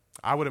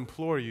 I would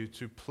implore you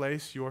to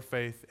place your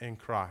faith in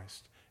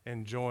Christ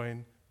and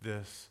join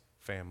this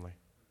family.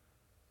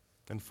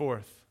 And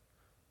fourth,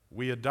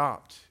 we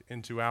adopt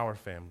into our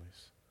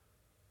families.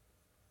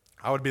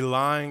 I would be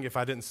lying if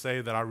I didn't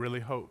say that I really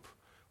hope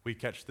we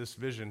catch this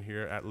vision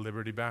here at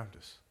Liberty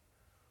Baptist.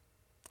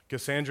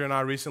 Cassandra and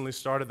I recently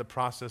started the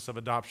process of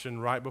adoption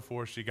right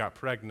before she got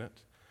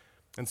pregnant.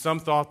 And some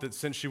thought that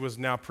since she was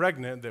now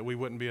pregnant that we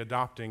wouldn't be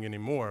adopting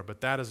anymore,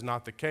 but that is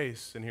not the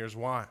case, and here's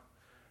why.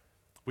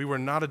 We were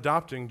not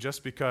adopting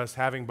just because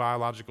having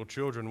biological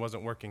children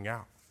wasn't working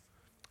out.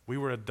 We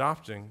were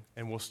adopting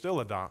and will still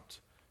adopt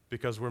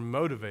because we're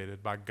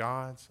motivated by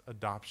God's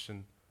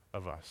adoption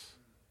of us.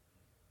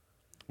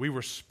 We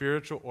were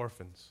spiritual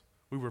orphans.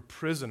 We were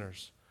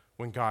prisoners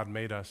when God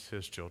made us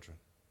his children.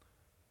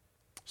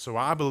 So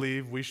I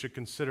believe we should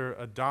consider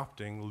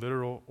adopting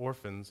literal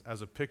orphans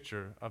as a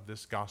picture of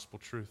this gospel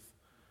truth.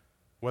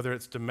 Whether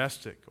it's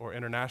domestic or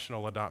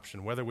international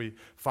adoption, whether we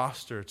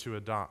foster to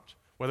adopt,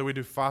 whether we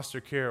do foster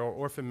care or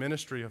orphan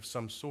ministry of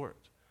some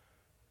sort,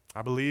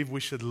 I believe we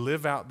should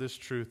live out this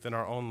truth in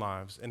our own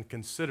lives and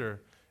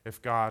consider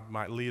if God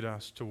might lead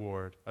us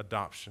toward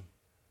adoption.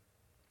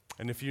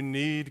 And if you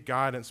need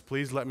guidance,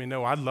 please let me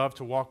know. I'd love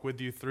to walk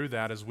with you through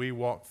that as we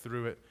walk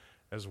through it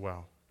as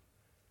well.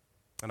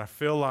 And I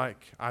feel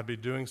like I'd be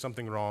doing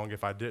something wrong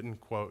if I didn't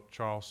quote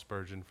Charles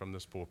Spurgeon from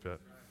this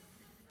pulpit.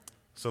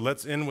 So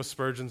let's end with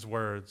Spurgeon's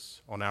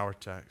words on our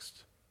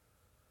text.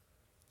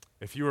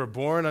 If you are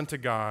born unto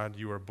God,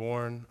 you are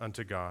born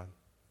unto God.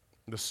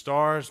 The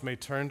stars may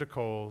turn to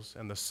coals,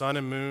 and the sun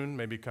and moon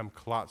may become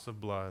clots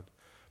of blood,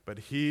 but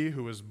he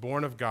who is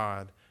born of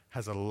God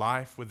has a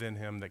life within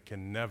him that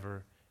can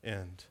never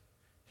end.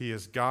 He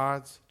is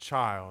God's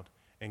child,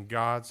 and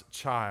God's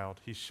child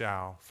he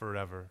shall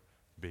forever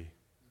be.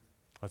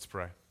 Let's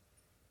pray.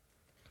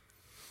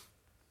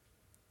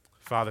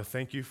 Father,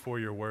 thank you for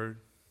your word.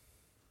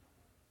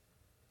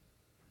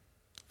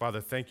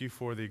 Father, thank you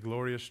for the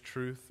glorious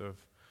truth of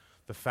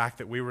the fact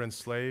that we were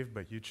enslaved,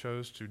 but you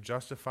chose to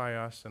justify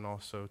us and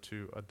also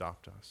to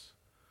adopt us.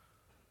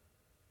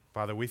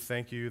 Father, we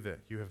thank you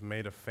that you have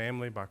made a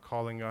family by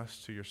calling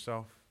us to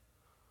yourself.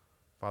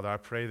 Father, I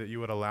pray that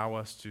you would allow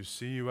us to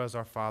see you as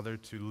our Father,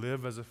 to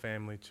live as a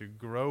family, to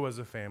grow as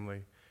a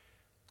family,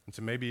 and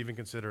to maybe even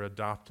consider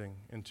adopting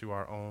into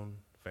our own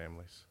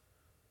families.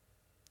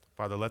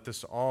 Father, let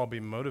this all be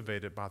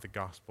motivated by the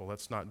gospel.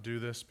 Let's not do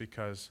this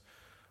because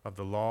of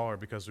the law or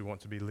because we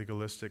want to be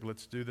legalistic.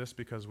 Let's do this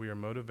because we are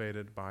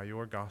motivated by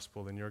your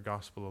gospel and your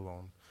gospel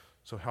alone.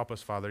 So help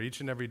us, Father,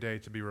 each and every day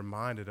to be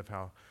reminded of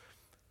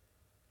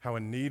how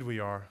in need we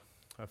are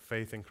of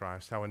faith in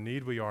Christ, how in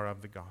need we are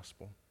of the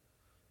gospel.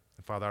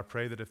 And Father, I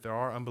pray that if there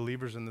are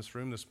unbelievers in this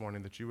room this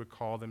morning, that you would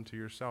call them to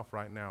yourself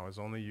right now as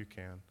only you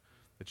can,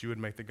 that you would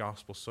make the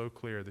gospel so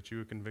clear, that you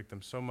would convict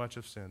them so much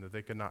of sin that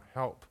they could not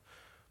help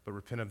but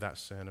repent of that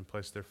sin and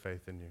place their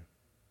faith in you.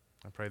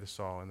 I pray this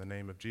all in the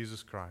name of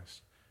Jesus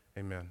Christ.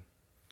 Amen.